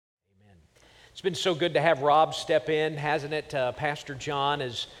It's been so good to have Rob step in, hasn't it? Pastor John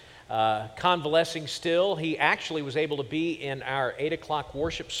is convalescing still. He actually was able to be in our 8 o'clock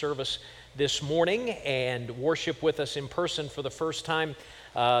worship service this morning and worship with us in person for the first time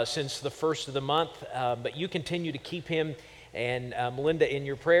since the first of the month. But you continue to keep him and Melinda in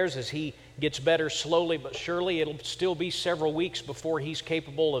your prayers as he gets better slowly but surely. It'll still be several weeks before he's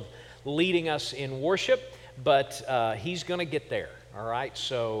capable of leading us in worship, but he's going to get there. All right,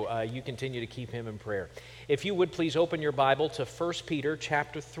 so you continue to keep him in prayer. If you would please open your Bible to 1 Peter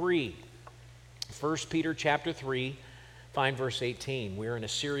chapter 3. 1 Peter chapter 3, find verse 18. We're in a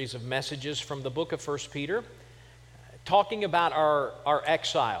series of messages from the book of 1 Peter talking about our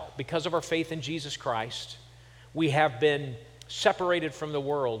exile. Because of our faith in Jesus Christ, we have been separated from the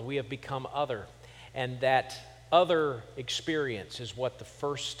world. We have become other. And that other experience is what the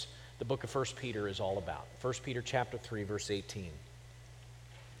book of 1 Peter is all about. 1 Peter chapter 3, verse 18.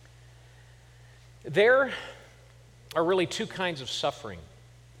 There are really two kinds of suffering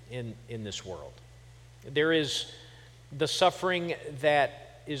in this world. There is the suffering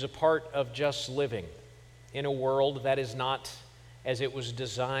that is a part of just living in a world that is not as it was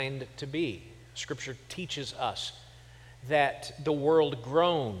designed to be. Scripture teaches us that the world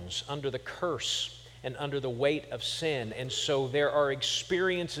groans under the curse and under the weight of sin, and so there are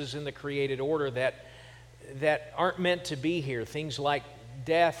experiences in the created order that aren't meant to be here. Things like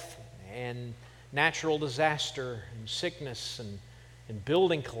death and natural disaster and sickness and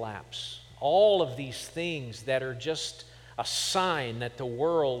building collapse. All of these things that are just a sign that the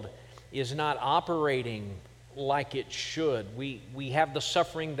world is not operating like it should. We have the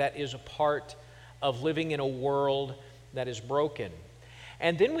suffering that is a part of living in a world that is broken.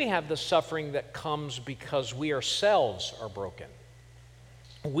 And then we have the suffering that comes because we ourselves are broken.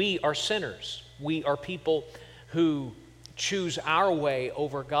 We are sinners. We are people who choose our way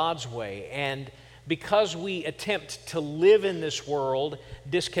over God's way. And because we attempt to live in this world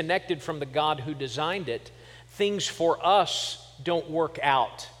disconnected from the God who designed it, things for us don't work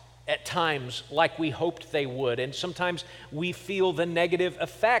out at times like we hoped they would. And sometimes we feel the negative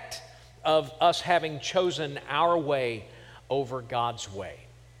effect of us having chosen our way over God's way.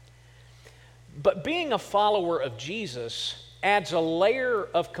 But being a follower of Jesus adds a layer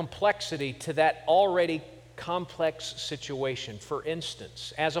of complexity to that already complex situation. For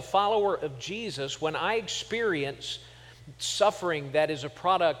instance, as a follower of Jesus, when I experience suffering that is a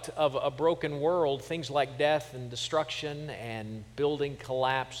product of a broken world, things like death and destruction and building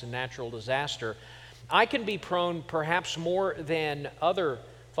collapse and natural disaster, I can be prone, perhaps more than other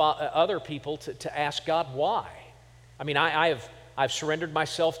people, to ask God why. I mean, I've surrendered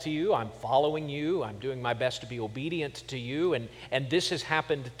myself to you. I'm following you. I'm doing my best to be obedient to you, and this has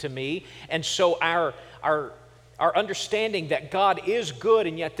happened to me. And so our understanding that God is good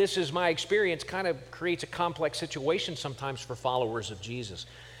and yet this is my experience kind of creates a complex situation sometimes for followers of Jesus.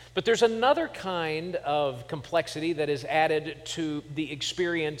 But there's another kind of complexity that is added to the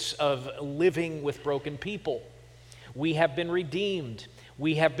experience of living with broken people. We have been redeemed.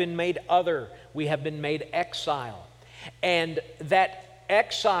 We have been made other. We have been made exile. And that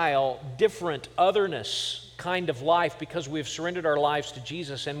exile, different, otherness kind of life, because we have surrendered our lives to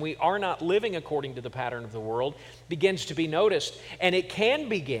Jesus and we are not living according to the pattern of the world, begins to be noticed. And it can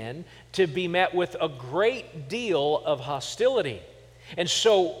begin to be met with a great deal of hostility. And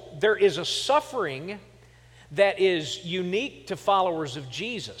so there is a suffering that is unique to followers of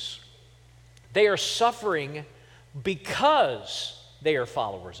Jesus. They are suffering because they are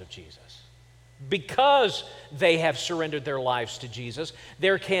followers of Jesus. Because they have surrendered their lives to Jesus,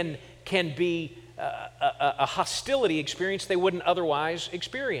 there can be a hostility experience they wouldn't otherwise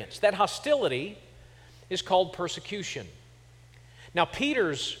experience. That hostility is called persecution. Now,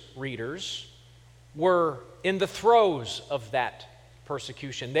 Peter's readers were in the throes of that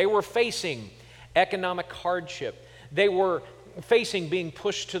persecution. They were facing economic hardship. They were facing being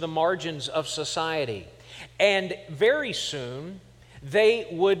pushed to the margins of society. And very soon, they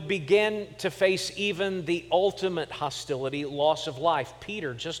would begin to face even the ultimate hostility, loss of life.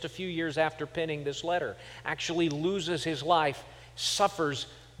 Peter, just a few years after penning this letter, actually loses his life, suffers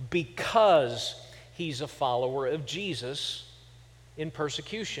because he's a follower of Jesus in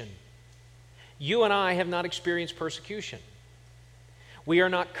persecution. You and I have not experienced persecution. We are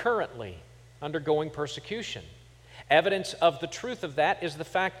not currently undergoing persecution. Evidence of the truth of that is the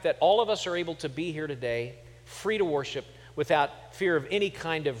fact that all of us are able to be here today, free to worship, without fear of any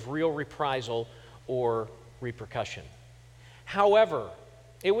kind of real reprisal or repercussion. However,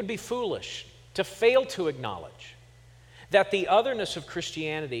 it would be foolish to fail to acknowledge that the otherness of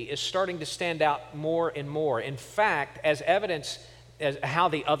Christianity is starting to stand out more and more. In fact, as evidence as how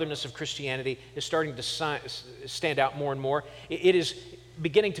the otherness of Christianity is starting to stand out more and more. It is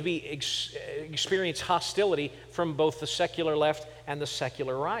beginning to be experience hostility from both the secular left and the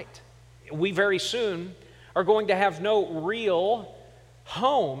secular right. We very soon are going to have no real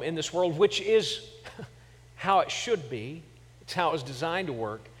home in this world, which is how it should be. It's how it was designed to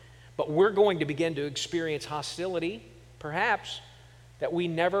work. But we're going to begin to experience hostility, perhaps, that we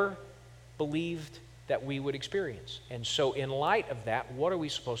never believed that we would experience. And so in light of that, what are we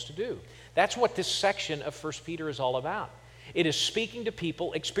supposed to do? That's what this section of 1 Peter is all about. It is speaking to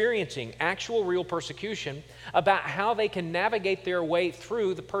people experiencing actual real persecution about how they can navigate their way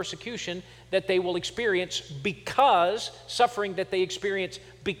through the persecution that they will experience suffering that they experience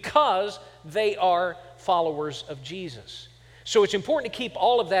because they are followers of Jesus. So it's important to keep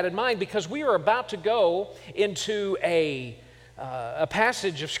all of that in mind because we are about to go into a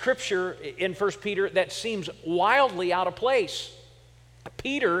passage of Scripture in 1 Peter that seems wildly out of place.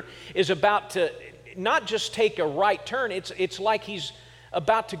 Peter is about to not just take a right turn, it's like he's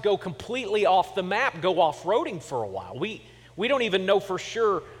about to go completely off the map, go off-roading for a while. We don't even know for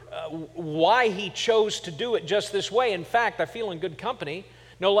sure why he chose to do it just this way. In fact, I feel in good company.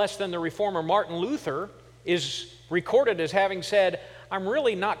 No less than the reformer Martin Luther is recorded as having said, I'm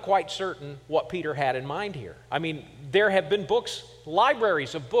really not quite certain what Peter had in mind here. I mean, there have been books,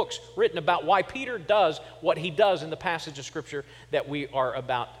 libraries of books written about why Peter does what he does in the passage of Scripture that we are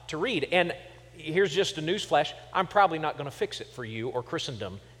about to read. And here's just a newsflash, I'm probably not going to fix it for you or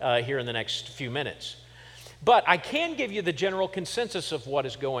Christendom here in the next few minutes. But I can give you the general consensus of what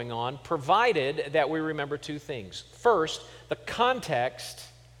is going on, provided that we remember two things. First, the context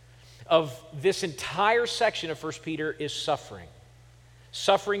of this entire section of 1 Peter is suffering.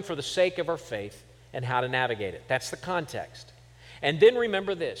 Suffering for the sake of our faith and how to navigate it. That's the context. And then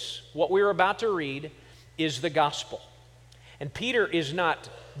remember this, what we're about to read is the gospel. And Peter is not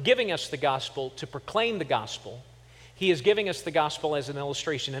giving us the gospel to proclaim the gospel. He is giving us the gospel as an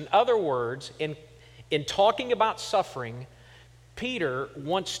illustration. In other words, in talking about suffering, Peter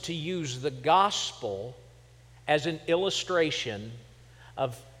wants to use the gospel as an illustration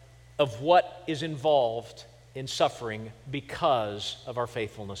of what is involved in suffering because of our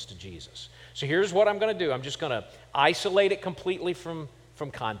faithfulness to Jesus. So here's what I'm going to do. I'm just going to isolate it completely from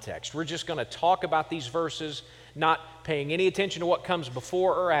context. We're just going to talk about these verses, not paying any attention to what comes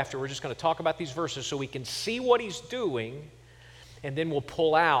before or after. We're just going to talk about these verses so we can see what he's doing, and then we'll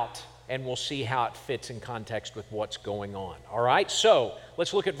pull out and we'll see how it fits in context with what's going on. All right? So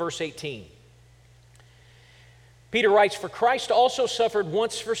let's look at verse 18. Peter writes, "For Christ also suffered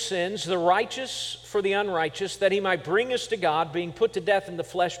once for sins, the righteous for the unrighteous, that he might bring us to God, being put to death in the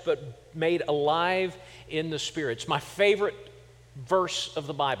flesh, but made alive in the Spirit." It's my favorite verse of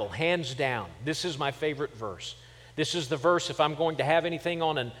the Bible, hands down. This is my favorite verse. This is the verse, if I'm going to have anything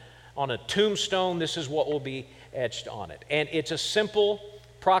on a tombstone, this is what will be etched on it. And it's a simple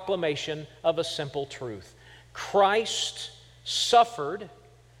proclamation of a simple truth. Christ suffered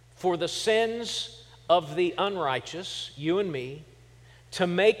for the sins of the unrighteous, you and me, to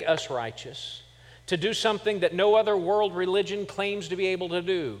make us righteous, to do something that no other world religion claims to be able to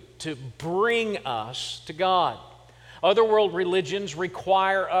do, to bring us to God. Other world religions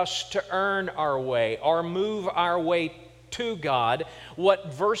require us to earn our way or move our way to God. What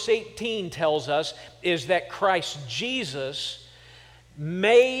verse 18 tells us is that Christ Jesus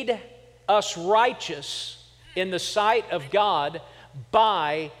made us righteous in the sight of God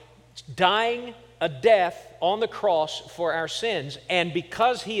by dying a death on the cross for our sins. And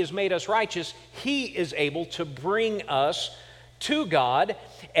because he has made us righteous, he is able to bring us to God.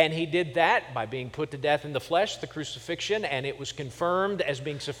 And he did that by being put to death in the flesh, the crucifixion, and it was confirmed as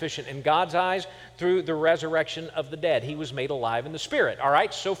being sufficient in God's eyes through the resurrection of the dead. He was made alive in the Spirit. All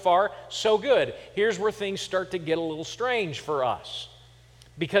right, so far, so good. Here's where things start to get a little strange for us.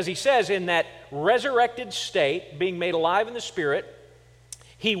 Because he says in that resurrected state, being made alive in the Spirit,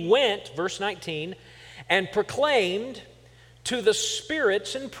 he went, verse 19, and proclaimed to the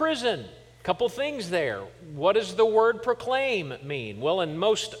spirits in prison. A couple things there. What does the word proclaim mean? Well, in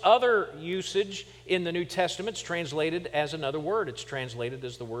most other usage in the New Testament, it's translated as another word. It's translated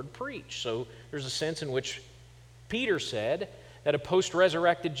as the word preach. So there's a sense in which Peter said that a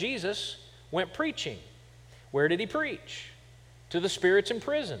post-resurrected Jesus went preaching. Where did he preach? To the spirits in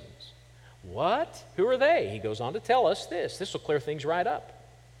prisons. What? Who are they? He goes on to tell us this. This will clear things right up.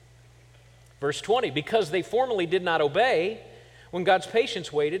 Verse 20, because they formerly did not obey when God's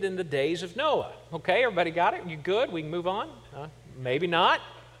patience waited in the days of Noah. Okay, everybody got it? You good? We can move on? Maybe not.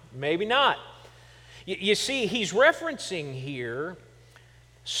 Maybe not. You see, he's referencing here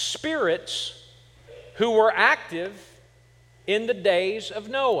spirits who were active in the days of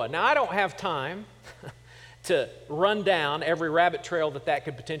Noah. Now, I don't have time to run down every rabbit trail that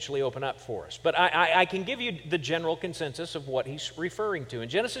could potentially open up for us, but I can give you the general consensus of what he's referring to. In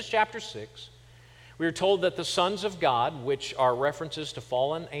Genesis chapter 6, we are told that the sons of God, which are references to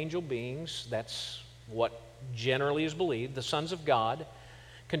fallen angel beings, that's what generally is believed, the sons of God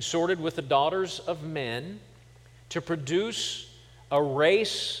consorted with the daughters of men to produce a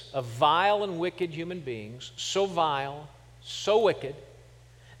race of vile and wicked human beings, so vile, so wicked,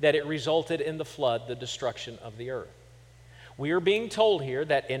 that it resulted in the flood, the destruction of the earth. We are being told here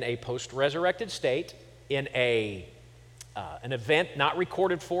that in a post-resurrected state, in an event not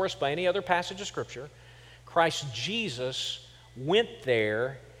recorded for us by any other passage of Scripture, Christ Jesus went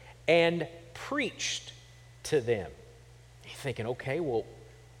there and preached to them. You're thinking, okay, well,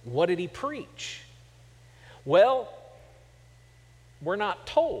 what did he preach? Well, we're not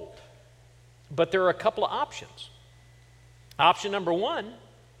told, but there are a couple of options. Option number one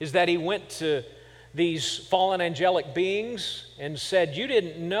is that he went to these fallen angelic beings and said, you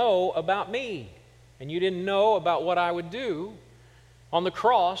didn't know about me, and you didn't know about what I would do on the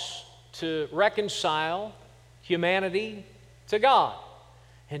cross to reconcile humanity to God.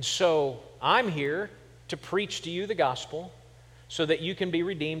 And so I'm here to preach to you the gospel so that you can be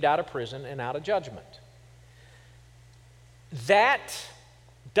redeemed out of prison and out of judgment. That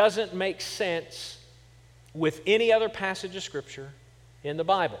doesn't make sense with any other passage of Scripture in the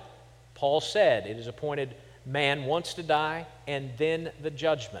Bible. Paul said it is appointed man once to die and then the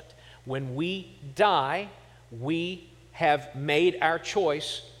judgment. When we die, we have made our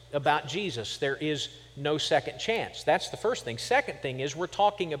choice about Jesus. There is no second chance. That's the first thing. Second thing is we're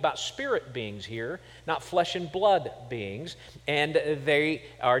talking about spirit beings here, not flesh and blood beings, and they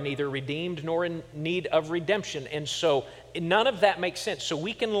are neither redeemed nor in need of redemption. And so none of that makes sense. So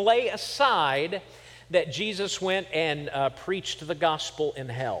we can lay aside that Jesus went and preached the gospel in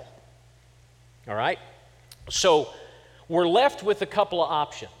hell. All right? So we're left with a couple of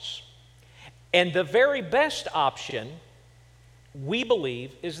options. And the very best option, we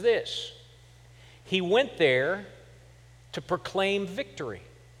believe, is this. He went there to proclaim victory.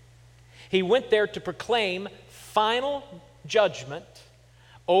 He went there to proclaim final judgment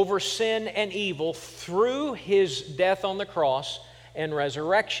over sin and evil through his death on the cross and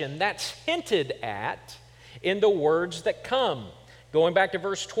resurrection. That's hinted at in the words that come. Going back to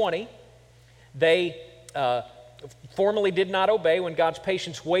verse 20, they formerly did not obey when God's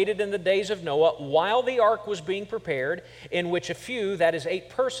patience waited in the days of Noah while the ark was being prepared, in which a few, that is 8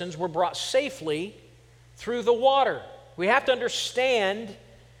 persons, were brought safely through the water. We have to understand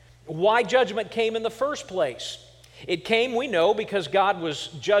why judgment came in the first place. It came, we know, because God was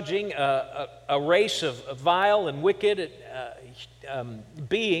judging a race of vile and wicked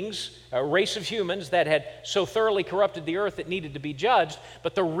beings, a race of humans that had so thoroughly corrupted the earth it needed to be judged.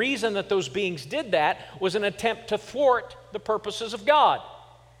 But the reason that those beings did that was an attempt to thwart the purposes of God.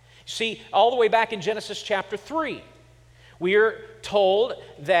 See, all the way back in Genesis chapter 3, we are told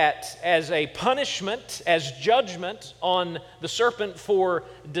that as a punishment, as judgment on the serpent for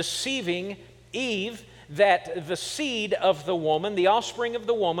deceiving Eve, that the seed of the woman, the offspring of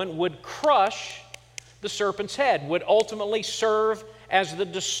the woman, would crush the serpent's head, would ultimately serve as the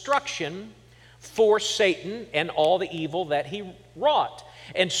destruction for Satan and all the evil that he wrought.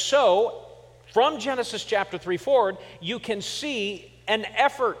 And so, from Genesis chapter 3 forward, you can see an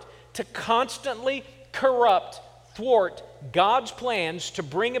effort to constantly corrupt, thwart God's plans to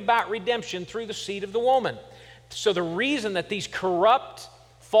bring about redemption through the seed of the woman. So the reason that these corrupt,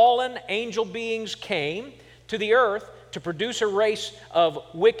 fallen angel beings came to the earth to produce a race of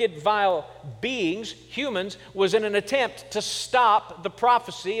wicked, vile beings, humans, was in an attempt to stop the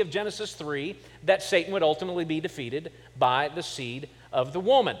prophecy of Genesis 3 that Satan would ultimately be defeated by the seed of the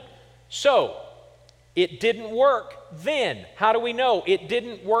woman. So, it didn't work then. How do we know it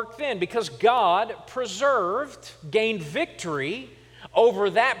didn't work then? Because God preserved, gained victory over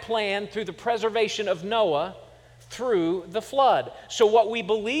that plan through the preservation of Noah through the flood. So what we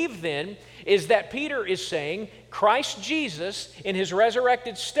believe then is that Peter is saying Christ Jesus in his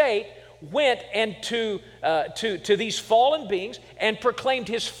resurrected state went and to these fallen beings and proclaimed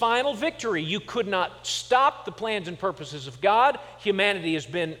his final victory. You could not stop the plans and purposes of God. Humanity has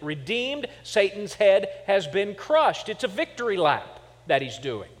been redeemed. Satan's head has been crushed. It's a victory lap that he's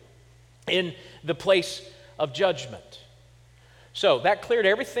doing in the place of judgment. So that cleared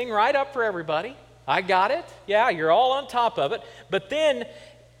everything right up for everybody. I got it. Yeah, you're all on top of it. But then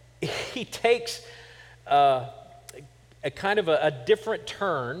he takes a kind of a different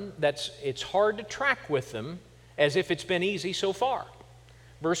turn it's hard to track with them as if it's been easy so far.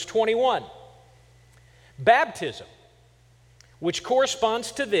 Verse 21, baptism. which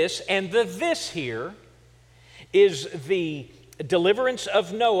corresponds to this, and the this here is the deliverance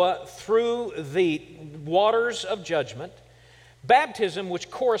of Noah through the waters of judgment. Baptism,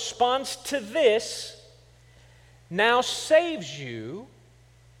 which corresponds to this, now saves you.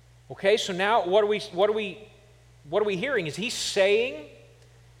 Okay, so now what are we hearing? Is he saying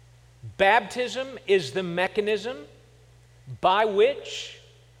baptism is the mechanism by which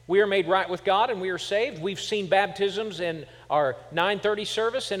we are made right with God and we are saved? We've seen baptisms in our 9:30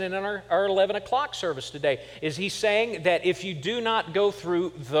 service and in our 11 o'clock service today. Is he saying that if you do not go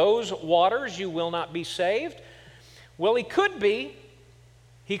through those waters, you will not be saved? Well, he could be.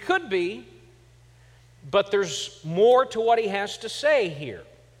 He could be. But there's more to what he has to say here.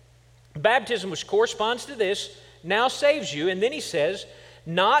 Baptism, which corresponds to this, now saves you. And then he says,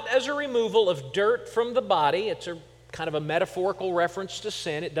 not as a removal of dirt from the body. It's a kind of a metaphorical reference to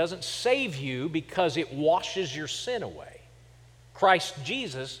sin. It doesn't save you because it washes your sin away. Christ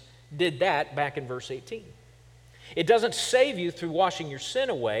Jesus did that back in verse 18. It doesn't save you through washing your sin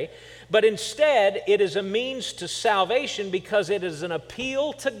away, but instead it is a means to salvation because it is an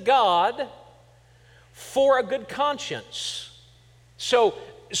appeal to God for a good conscience. So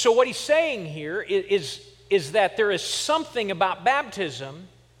what he's saying here is that there is something about baptism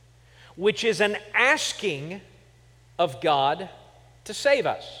which is an asking of God to save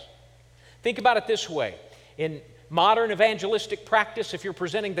us. Think about it this way. In modern evangelistic practice, if you're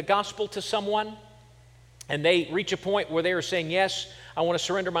presenting the gospel to someone and they reach a point where they are saying, yes, I want to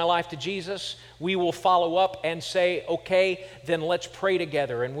surrender my life to Jesus, we will follow up and say, okay, then let's pray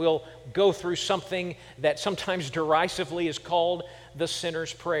together. And we'll go through something that sometimes derisively is called the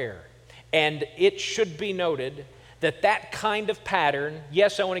sinner's prayer. And it should be noted that that kind of pattern,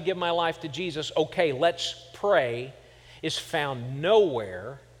 yes, I want to give my life to Jesus, okay, let's pray, is found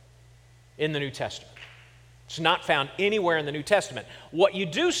nowhere in the New Testament. It's not found anywhere in the New Testament. What you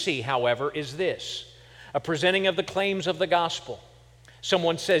do see, however, is this: a presenting of the claims of the gospel.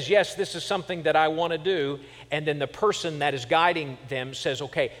 Someone says, yes, this is something that I want to do, and then the person that is guiding them says,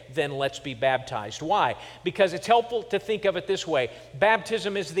 okay, then let's be baptized. Why? Because it's helpful to think of it this way.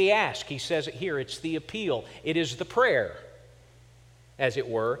 Baptism is the ask. He says it here. It's the appeal. It is the prayer, as it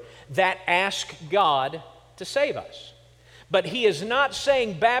were, that ask God to save us. But he is not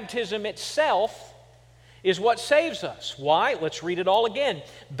saying baptism itself is what saves us. Why? Let's read it all again.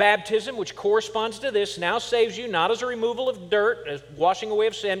 Baptism, which corresponds to this, now saves you not as a removal of dirt, as washing away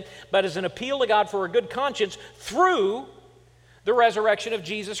of sin, but as an appeal to God for a good conscience through the resurrection of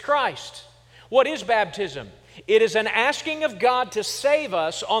Jesus Christ. What is baptism? It is an asking of God to save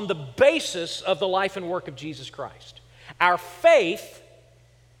us on the basis of the life and work of Jesus Christ. Our faith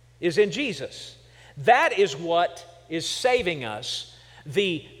is in Jesus. That is what is saving us.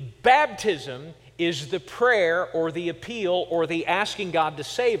 The baptism is the prayer or the appeal or the asking God to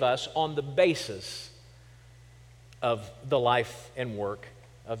save us on the basis of the life and work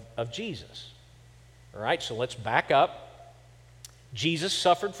of Jesus. All right, so let's back up. Jesus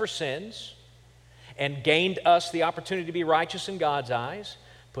suffered for sins and gained us the opportunity to be righteous in God's eyes,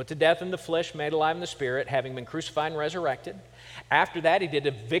 put to death in the flesh, made alive in the spirit, having been crucified and resurrected. After that, he did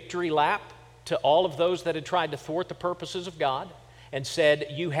a victory lap to all of those that had tried to thwart the purposes of God, and said,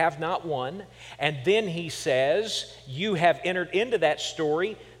 you have not won. And then he says, you have entered into that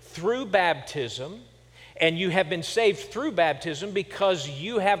story through baptism, and you have been saved through baptism because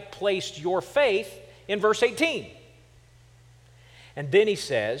you have placed your faith in verse 18. And then he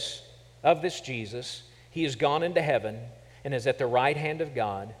says, of this Jesus, he has gone into heaven and is at the right hand of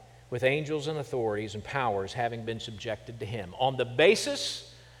God with angels and authorities and powers having been subjected to him. On the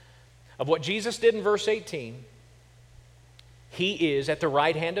basis of what Jesus did in verse 18, he is at the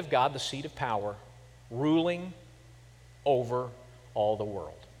right hand of God, the seat of power, ruling over all the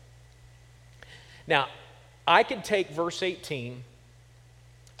world. Now, I could take verse 18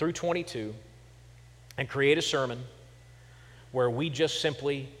 through 22 and create a sermon where we just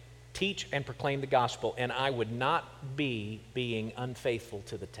simply teach and proclaim the gospel, and I would not be being unfaithful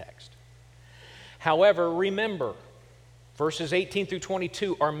to the text. However, remember, verses 18 through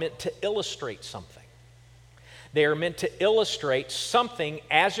 22 are meant to illustrate something. They are meant to illustrate something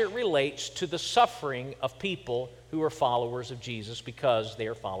as it relates to the suffering of people who are followers of Jesus because they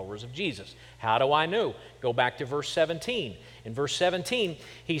are followers of Jesus. How do I know? Go back to verse 17. In verse 17,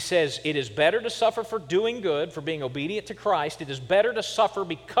 he says, it is better to suffer for doing good, for being obedient to Christ. It is better to suffer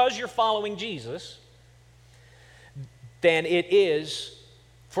because you're following Jesus than it is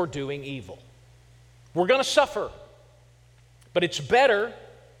for doing evil. We're going to suffer, but it's better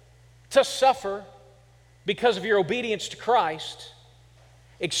to suffer because of your obedience to Christ,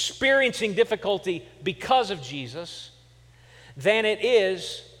 experiencing difficulty because of Jesus, than it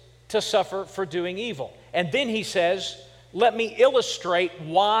is to suffer for doing evil. And then he says, let me illustrate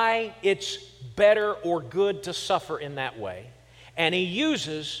why it's better or good to suffer in that way. And he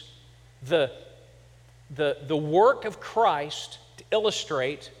uses the work of Christ to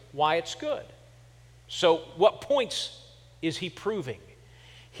illustrate why it's good. So what points is he proving?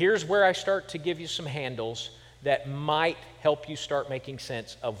 Here's where I start to give you some handles that might help you start making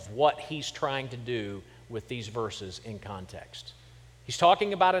sense of what he's trying to do with these verses in context. He's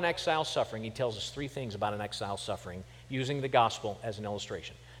talking about an exile suffering. He tells us three things about an exile suffering using the gospel as an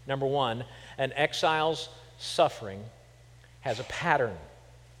illustration. Number one, an exile's suffering has a pattern.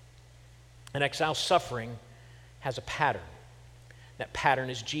 An exile suffering has a pattern. That pattern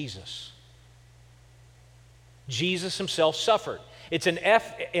is Jesus. Jesus himself suffered. It's in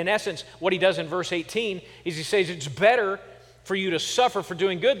essence, what he does in verse 18 is he says it's better for you to suffer for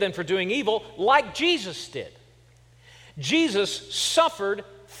doing good than for doing evil, like Jesus did. Jesus suffered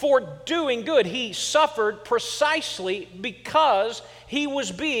for doing good. He suffered precisely because he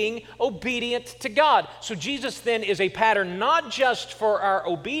was being obedient to God. So Jesus then is a pattern not just for our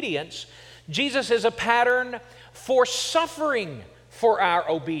obedience, Jesus is a pattern for suffering for our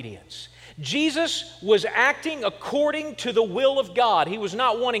obedience. Jesus was acting according to the will of God. He was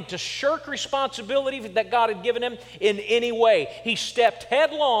not wanting to shirk responsibility that God had given him in any way. He stepped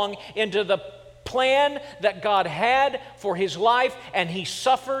headlong into the plan that God had for his life, and he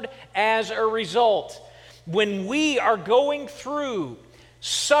suffered as a result. When we are going through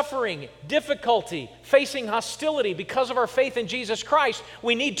suffering, difficulty, facing hostility because of our faith in Jesus Christ,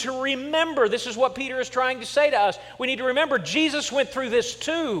 we need to remember, this is what Peter is trying to say to us, we need to remember Jesus went through this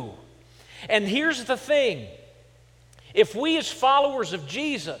too. And here's the thing, if we as followers of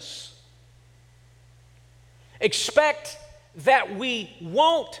Jesus expect that we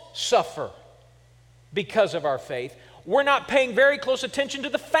won't suffer because of our faith, we're not paying very close attention to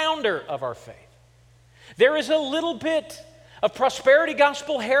the founder of our faith. There is a little bit of prosperity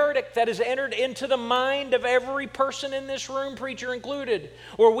gospel heretic that has entered into the mind of every person in this room, preacher included,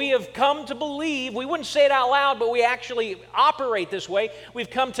 where we have come to believe, we wouldn't say it out loud, but we actually operate this way.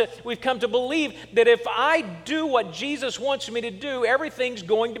 We've come to believe that if I do what Jesus wants me to do, everything's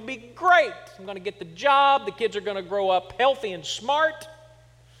going to be great. I'm going to get the job, the kids are going to grow up healthy and smart,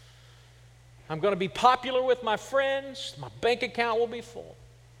 I'm going to be popular with my friends, my bank account will be full.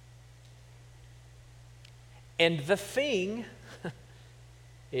 And the thing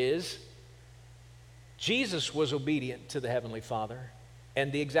is, Jesus was obedient to the Heavenly Father,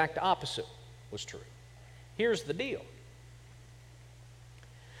 and the exact opposite was true. Here's the deal.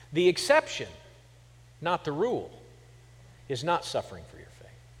 The exception, not the rule, is not suffering for your faith.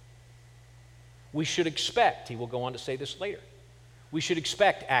 We should expect, he will go on to say this later, we should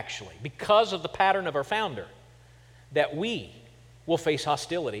expect actually, because of the pattern of our founder, that we will face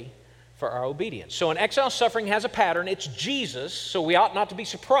hostility for our obedience. So an exile suffering has a pattern. It's Jesus, so we ought not to be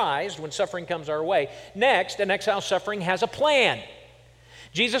surprised when suffering comes our way. Next, an exile suffering has a plan.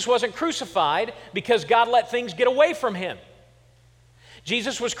 Jesus wasn't crucified because God let things get away from him.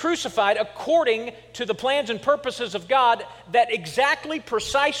 Jesus was crucified according to the plans and purposes of God that exactly,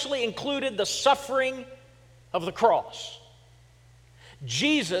 precisely included the suffering of the cross.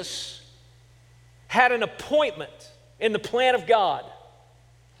 Jesus had an appointment in the plan of God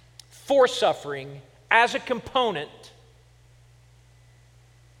for suffering as a component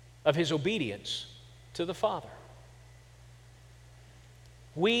of his obedience to the Father.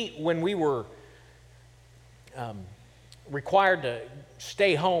 When we were required to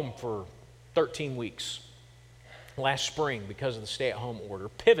stay home for 13 weeks last spring because of the stay-at-home order,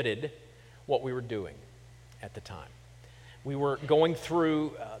 pivoted what we were doing at the time. We were going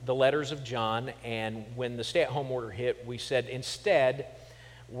through the letters of John, and when the stay-at-home order hit, we said instead,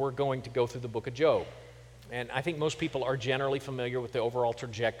 we're going to go through the book of Job. And I think most people are generally familiar with the overall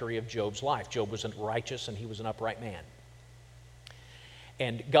trajectory of Job's life. Job was righteous and he was an upright man.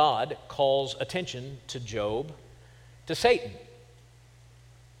 And God calls attention to Job, to Satan.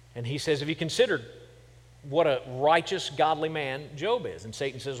 And he says, have you considered what a righteous, godly man Job is? And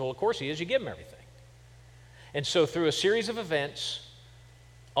Satan says, well, of course he is. You give him everything. And so through a series of events,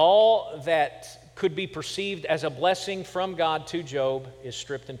 all that could be perceived as a blessing from God to Job is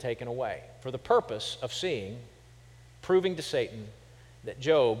stripped and taken away for the purpose of proving to Satan that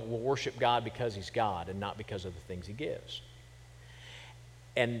Job will worship God because he's God and not because of the things he gives.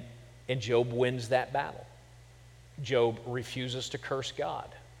 And Job wins that battle. Job refuses to curse God,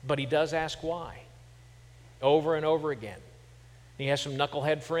 but he does ask why over and over again. He has some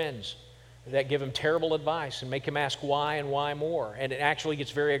knucklehead friends that give him terrible advice and make him ask why and why more, and it actually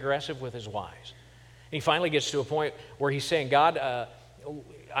gets very aggressive with his whys. he finally gets to a point where he's saying, God,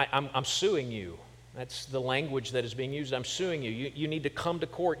 I'm suing you. That's the language that is being used. I'm suing you. You need to come to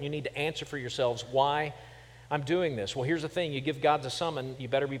court. And you need to answer for yourselves why I'm doing this. Well, here's the thing. You give God the summon, you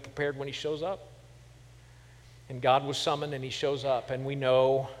better be prepared when he shows up. And God was summoned and he shows up. And we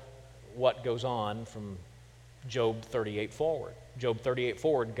know what goes on from Job 38 forward. Job 38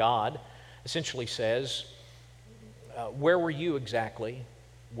 forward, God essentially says, where were you exactly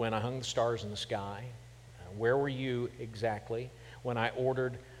when I hung the stars in the sky? Where were you exactly when I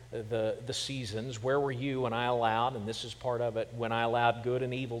ordered the seasons? Where were you when I allowed, and this is part of it, when I allowed good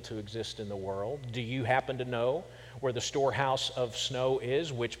and evil to exist in the world? Do you happen to know where the storehouse of snow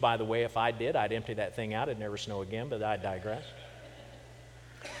is? Which, by the way, if I did, I'd empty that thing out. It'd never snow again, but I digress.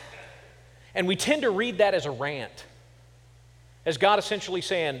 And we tend to read that as a rant, as God essentially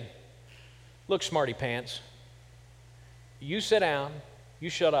saying, look, smarty pants, you sit down, you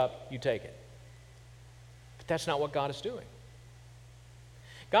shut up, you take it. But that's not what God is doing.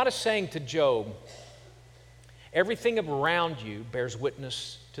 God is saying to Job, everything around you bears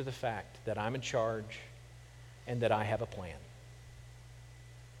witness to the fact that I'm in charge and that I have a plan.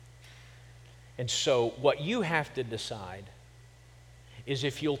 And so what you have to decide is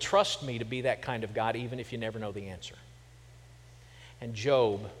if you'll trust me to be that kind of God, even if you never know the answer. And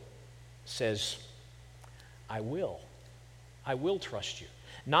Job says, I will trust you.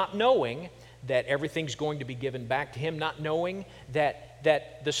 Not knowing that everything's going to be given back to him, not knowing that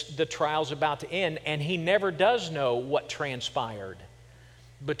the trial's about to end, and he never does know what transpired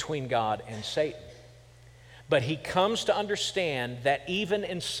between God and Satan. But he comes to understand that even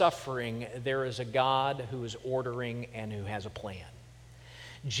in suffering, there is a God who is ordering and who has a plan.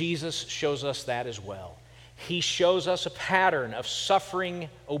 Jesus shows us that as well. He shows us a pattern of suffering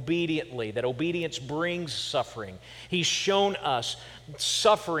obediently, that obedience brings suffering. He's shown us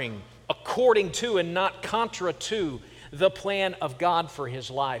suffering according to and not contra to the plan of God for his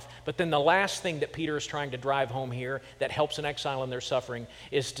life. But then the last thing that Peter is trying to drive home here that helps an exile in their suffering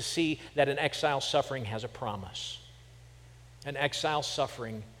is to see that an exile's suffering has a promise. An exile's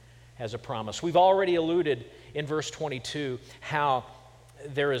suffering has a promise. We've already alluded in verse 22 how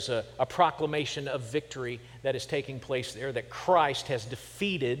there is a proclamation of victory that is taking place there, that Christ has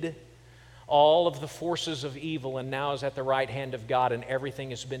defeated all of the forces of evil and now is at the right hand of God, and everything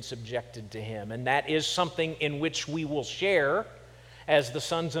has been subjected to him. And that is something in which we will share as the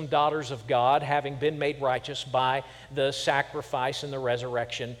sons and daughters of God, having been made righteous by the sacrifice and the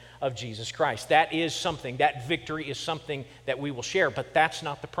resurrection of Jesus Christ. That is something, that victory is something that we will share, but that's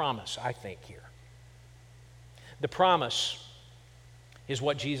not the promise, I think, here. The promise is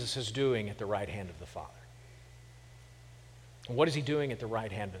what Jesus is doing at the right hand of the Father. And what is he doing at the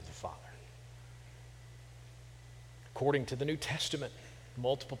right hand of the Father? According to the New Testament,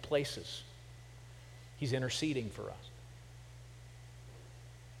 multiple places, he's interceding for us.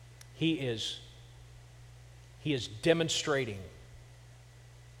 He is demonstrating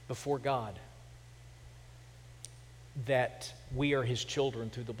before God that we are his children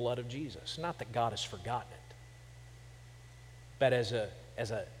through the blood of Jesus. Not that God has forgotten it, but as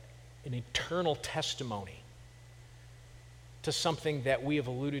an eternal testimony to something that we have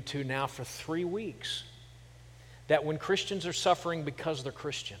alluded to now for 3 weeks, that when Christians are suffering because they're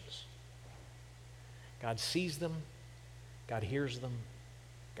Christians, God sees them, God hears them,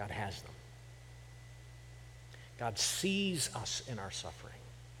 God has them. God sees us in our suffering.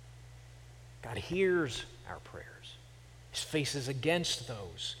 God hears our prayers. His face is against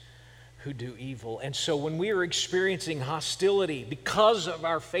those who do evil. And so when we are experiencing hostility because of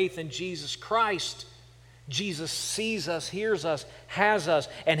our faith in Jesus Christ, Jesus sees us, hears us, has us,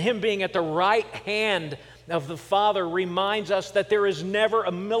 and him being at the right hand of the Father reminds us that there is never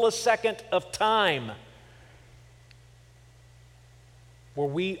a millisecond of time where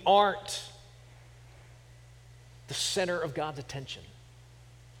we aren't the center of God's attention.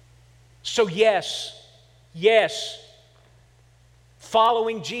 So yes,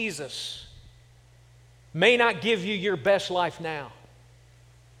 following Jesus may not give you your best life now.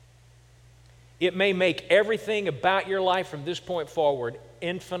 It may make everything about your life from this point forward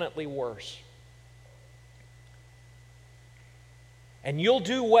infinitely worse. And you'll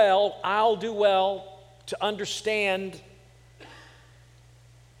do well, I'll do well to understand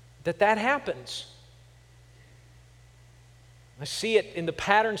that happens. I see it in the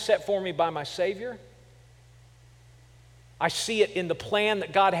pattern set for me by my Savior. I see it in the plan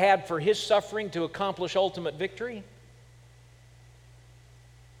that God had for his suffering to accomplish ultimate victory.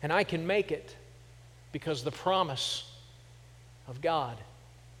 And I can make it because the promise of God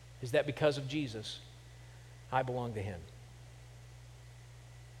is that because of Jesus, I belong to him.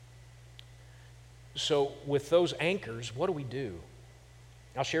 So with those anchors, what do?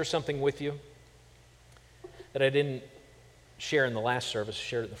 I'll share something with you that I didn't share in the last service. I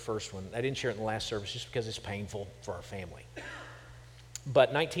shared it in the first one. I didn't share it in the last service just because it's painful for our family.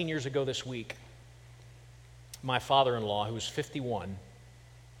 But 19 years ago this week, my father-in-law, who was 51,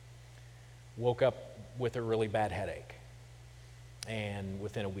 woke up with a really bad headache. And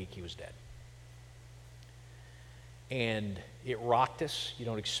within a week, he was dead. And it rocked us. You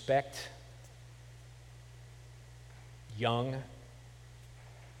don't expect young,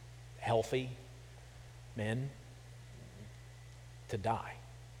 healthy men to die.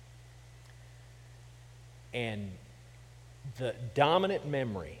 And the dominant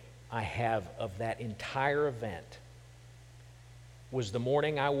memory I have of that entire event was the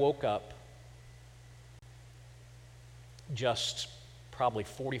morning I woke up just probably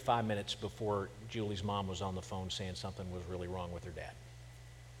 45 minutes before Julie's mom was on the phone saying something was really wrong with her dad.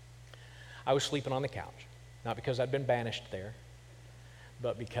 I was sleeping on the couch, not because I'd been banished there,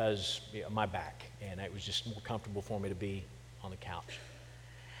 but because of my back, and it was just more comfortable for me to be on the couch.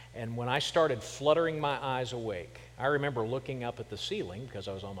 And when I started fluttering my eyes awake, I remember looking up at the ceiling because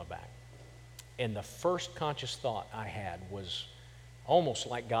I was on my back. And the first conscious thought I had was almost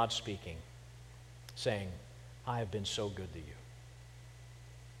like God speaking, saying, I have been so good to you.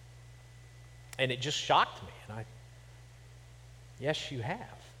 And it just shocked me. And yes, you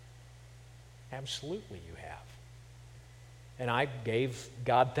have. Absolutely you have. And I gave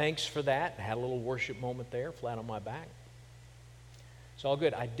God thanks for that. I had a little worship moment there, flat on my back. It's all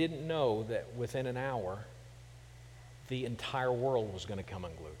good. I didn't know that within an hour, the entire world was going to come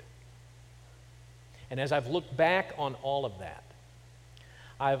unglued. And as I've looked back on all of that,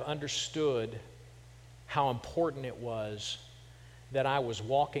 I've understood how important it was that I was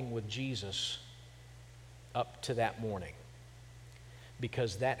walking with Jesus up to that morning,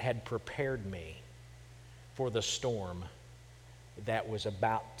 because that had prepared me for the storm that was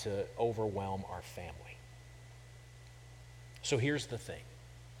about to overwhelm our family. So here's the thing.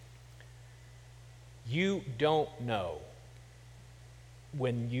 You don't know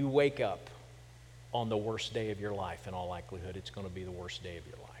when you wake up on the worst day of your life. In all likelihood, it's going to be the worst day of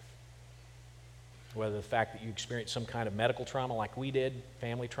your life. Whether the fact that you experienced some kind of medical trauma like we did,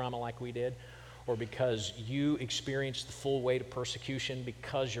 family trauma like we did, or because you experienced the full weight of persecution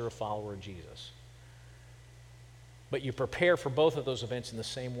because you're a follower of Jesus. But you prepare for both of those events in the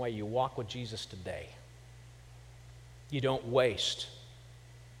same way. You walk with Jesus today. You don't waste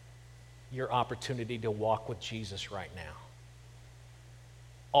your opportunity to walk with Jesus right now.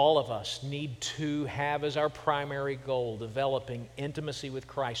 All of us need to have as our primary goal developing intimacy with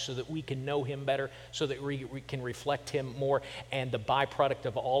Christ so that we can know Him better, so that we can reflect Him more. And the byproduct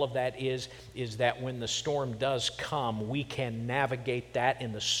of all of that is that when the storm does come, we can navigate that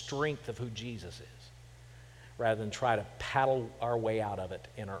in the strength of who Jesus is, rather than try to paddle our way out of it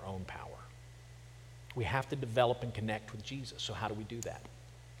in our own power. We have to develop and connect with Jesus. So how do we do that?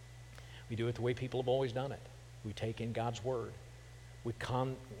 We do it the way people have always done it. We take in God's Word.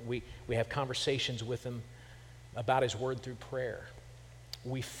 We have conversations with Him about His Word through prayer.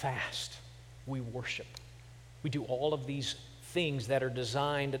 We fast. We worship. We do all of these things that are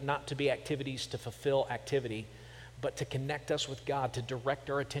designed not to be activities to fulfill activity, but to connect us with God, to direct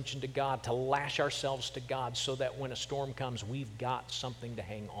our attention to God, to lash ourselves to God so that when a storm comes, we've got something to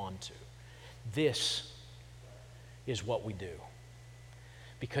hang on to. This is what we do.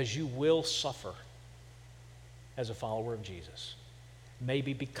 Because you will suffer as a follower of Jesus.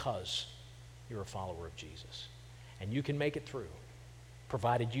 Maybe because you're a follower of Jesus. And you can make it through,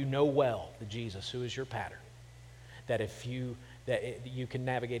 provided you know well the Jesus who is your pattern. That you can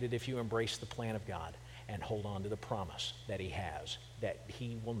navigate it if you embrace the plan of God and hold on to the promise that He has, that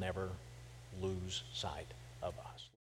He will never lose sight of us.